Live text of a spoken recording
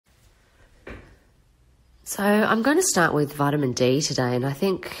So I'm going to start with vitamin D today, and I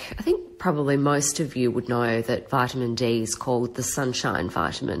think probably most of you would know that vitamin D is called the sunshine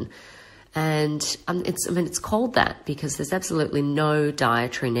vitamin. And it's called that because there's absolutely no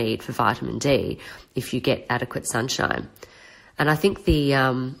dietary need for vitamin D if you get adequate sunshine. And I think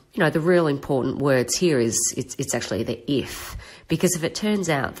the real important words here is it's actually the if, because if it turns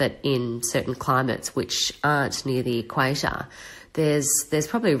out that in certain climates which aren't near the equator, there's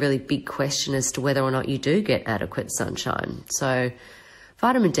probably a really big question as to whether or not you do get adequate sunshine. So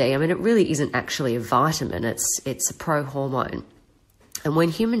vitamin D, it really isn't actually a vitamin, it's a pro-hormone. And when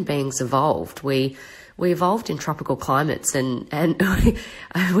human beings evolved, we evolved in tropical climates and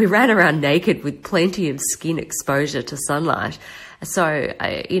we ran around naked with plenty of skin exposure to sunlight. So,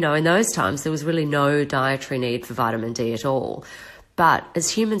 in those times, there was really no dietary need for vitamin D at all. But as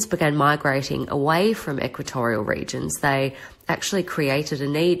humans began migrating away from equatorial regions, they actually created a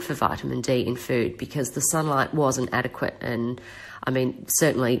need for vitamin D in food because the sunlight wasn't adequate. And,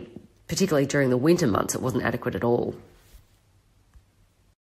 certainly, particularly during the winter months, it wasn't adequate at all.